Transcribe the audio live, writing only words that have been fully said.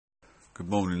Good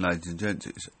morning, ladies and gents.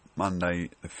 It's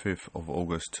Monday, the 5th of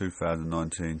August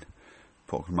 2019.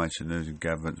 Proclamation News and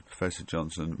Gatherance. Professor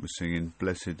Johnson was singing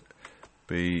Blessed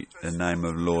Be the Name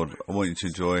of the Lord. I want you to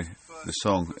enjoy the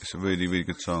song. It's a really, really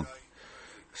good song.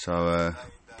 So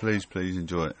please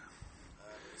enjoy it.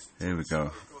 Here we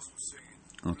go.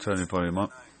 I'll turn the volume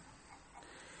up.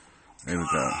 Here we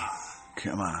go.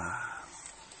 Come on.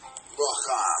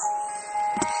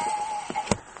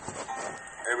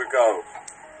 Here we go.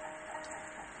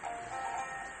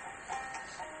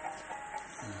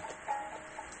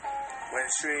 When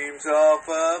streams of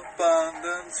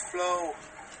abundance flow,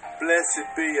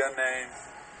 blessed be your name.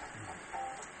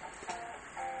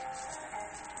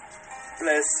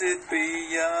 Blessed be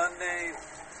your name.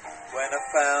 When I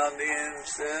found in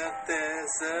the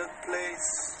desert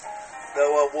place,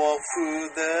 though I walk through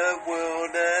the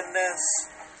wilderness,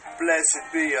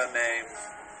 blessed be your name.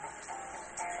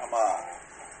 Come on.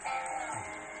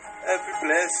 Every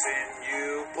blessing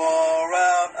you pour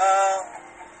out, I'll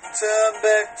turn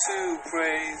back to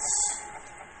praise.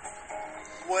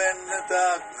 When the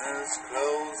darkness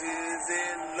closes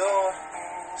in, Lord,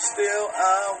 still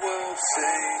I will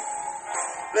say,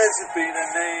 blessed be the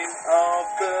name of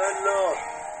the Lord.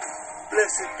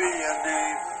 Blessed be your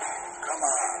name. Come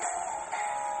on.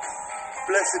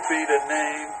 Blessed be the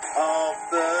name of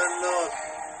the Lord.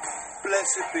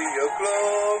 Blessed be your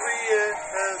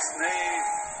glorious name.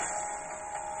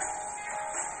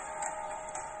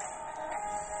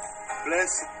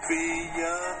 Blessed be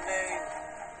your name.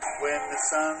 When the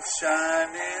sun's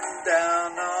shining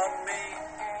down on me,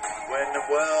 when the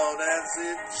world as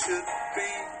it should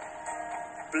be,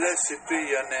 blessed be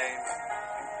your name.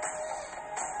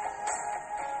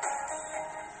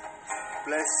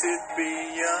 Blessed be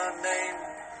your name.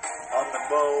 On the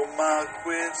bow marked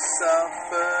with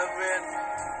suffering,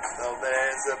 though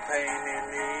there's a pain in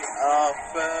the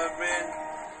offering,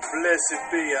 blessed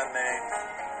be your name.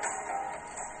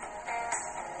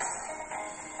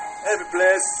 Every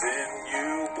blessing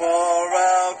you pour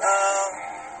out, I'll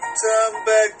turn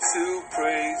back to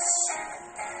praise.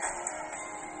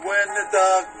 When the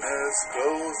darkness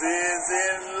closes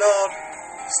in, Lord,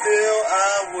 still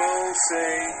I will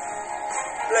say,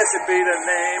 blessed be the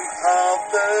name of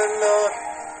the Lord.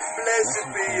 Blessed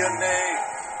be your name.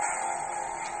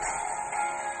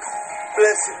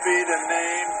 Blessed be the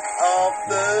name of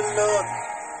the Lord.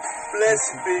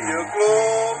 Blessed be your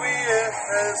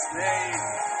glorious name.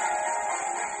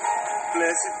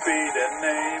 Blessed be the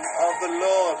name of the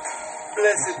Lord.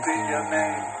 Blessed be your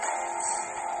name.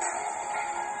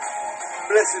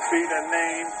 Blessed be the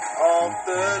name of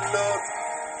the Lord.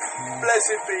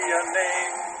 Blessed be your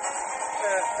name.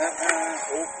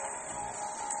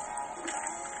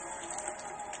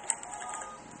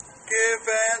 Give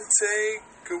and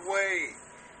take away.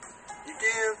 You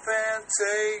give and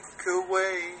take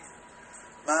away.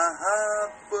 My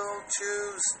heart will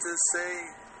choose to say,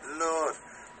 Lord,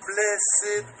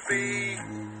 blessed be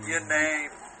your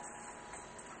name.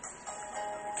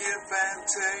 Give and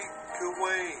take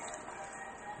away.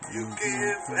 You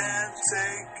give and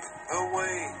take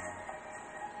away.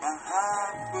 My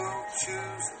heart will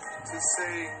choose to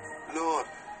say, Lord,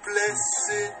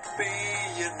 blessed be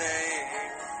your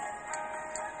name.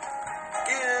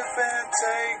 Give and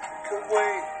take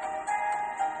away.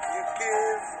 You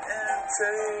give and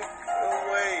take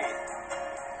away.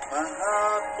 My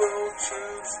heart will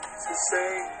choose to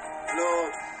say,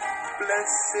 Lord,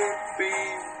 blessed be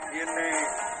your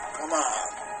name. Come on.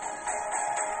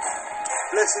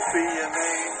 Blessed be your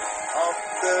name of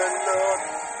the Lord.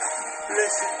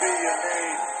 Blessed be your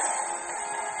name.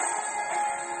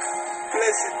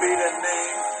 Blessed be the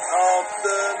name of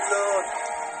the Lord.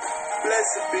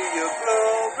 Blessed be your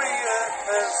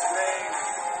glorious name.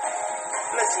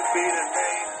 Blessed be the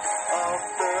name of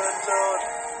the Lord.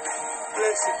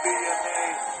 Blessed be your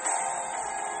name.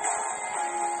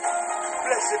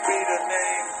 Blessed be the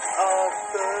name of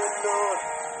the Lord.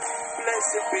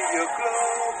 Blessed be your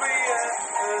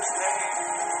glorious name.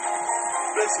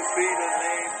 Blessed be the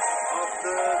name of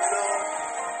the Lord.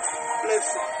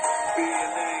 Blessed be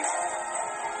your name.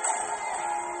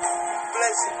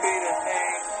 Blessed be the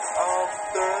name of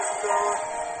the Lord.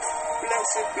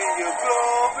 Blessed be your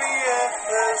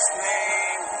glorious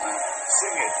name.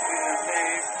 Sing it in the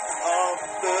name of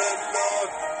the Lord.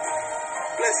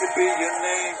 Blessed be your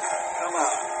name. Come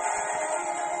on.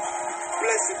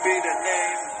 Blessed be the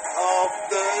name of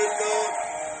the Lord.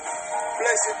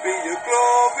 Blessed be your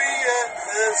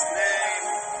glorious name.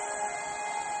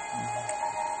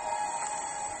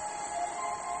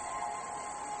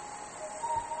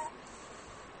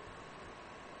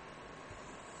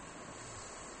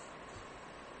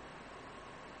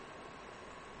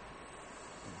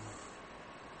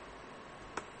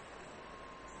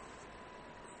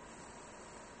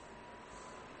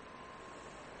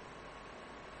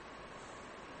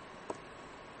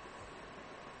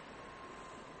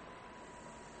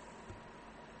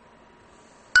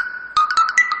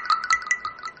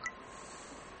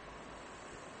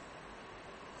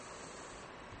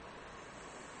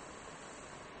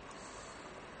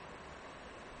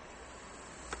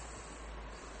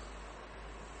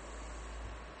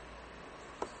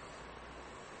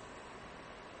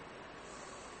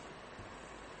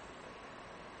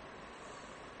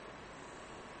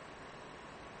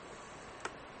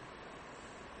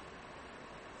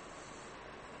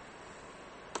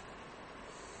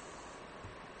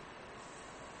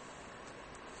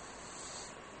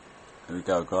 Here we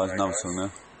go, guys. Another song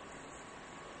now.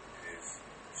 It's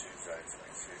Tuesday,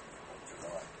 26th of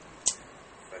July.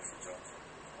 Professor Johnson.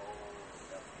 Oh,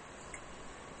 nothing.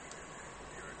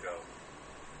 Here we go.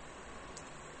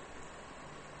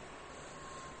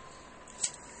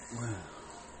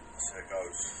 So it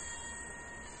goes.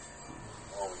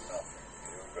 Oh, nothing.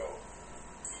 Here we go.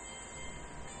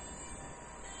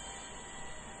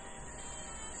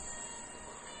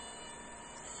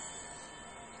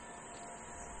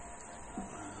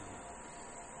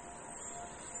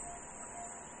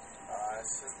 I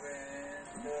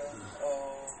surrender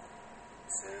all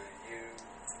to you.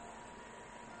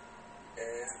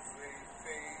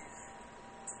 Everything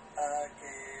I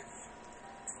give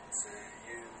to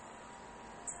you.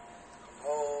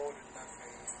 Holding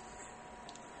nothing.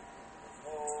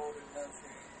 Holding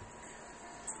nothing.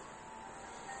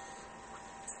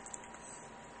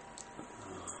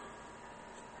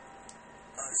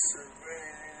 I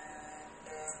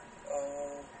surrender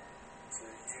all to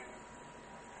you.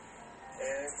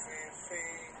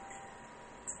 Everything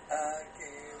I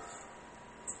give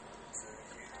to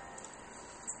you.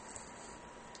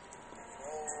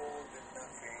 Holding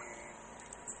nothing.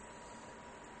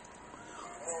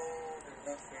 Holding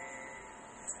nothing.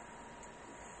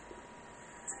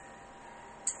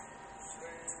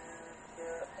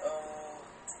 Surrender all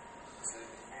to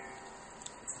you.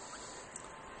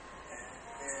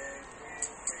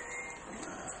 Everything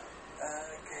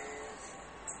I give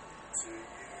to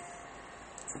you.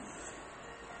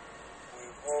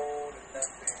 Withholding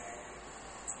nothing.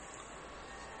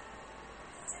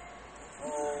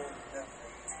 Withholding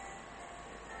nothing.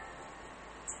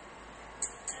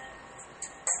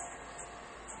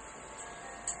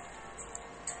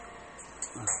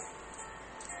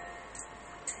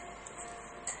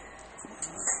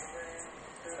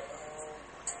 Surrender all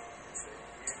to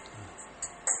you.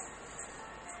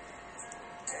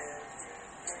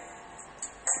 Everything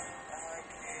I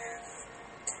give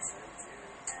to you.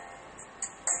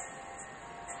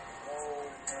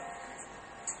 Hold nothing.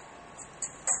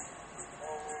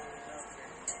 Hold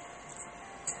nothing.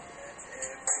 And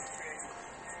everything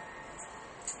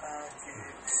I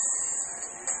give to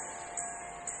you.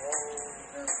 Hold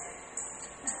nothing.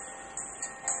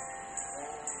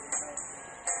 Hold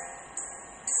nothing.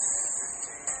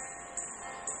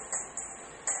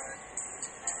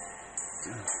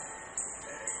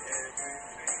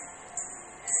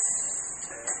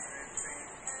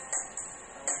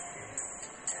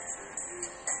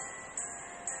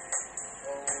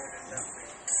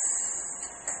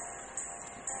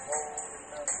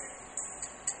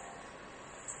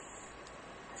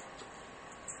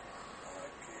 I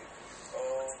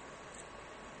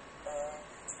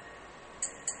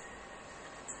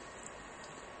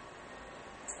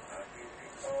give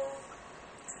you all.